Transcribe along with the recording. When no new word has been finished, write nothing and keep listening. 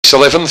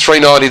R11,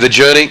 390 the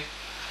journey.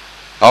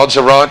 Odds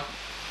are right.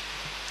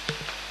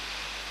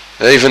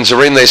 Evens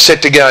are in there,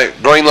 set to go.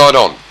 Green light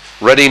on.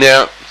 Ready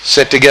now,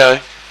 set to go.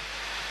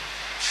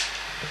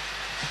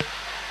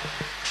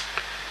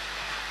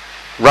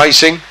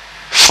 Racing.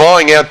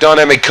 Flying out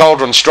Dynamic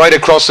Cauldron straight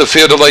across the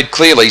field to lead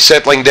clearly,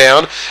 settling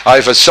down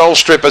over Soul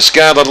Stripper,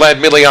 Scarlet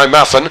Lad, Millie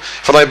O'Muffin,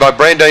 followed by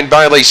Brandine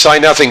Bailey, Say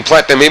Nothing,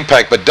 Platinum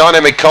Impact, but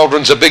Dynamic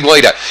Cauldron's a big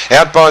leader.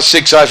 Out by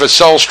 6 over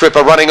Soul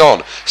Stripper, running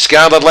on.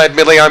 Scarlet Lad,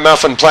 Millie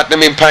O'Muffin,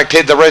 Platinum Impact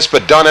head the rest,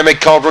 but Dynamic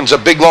Cauldron's a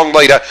big long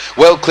leader,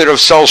 well clear of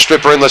Soul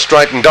Stripper in the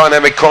straight, and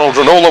Dynamic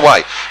Cauldron all the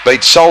way.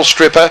 Beats Soul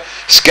Stripper,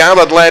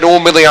 Scarlet Lad or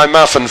Millie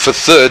O'Muffin for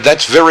third.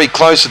 That's very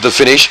close at the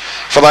finish,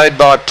 followed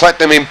by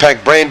Platinum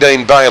Impact,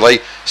 Brandine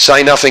Bailey,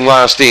 Say Nothing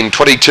last in.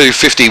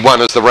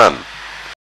 22.51 is the run.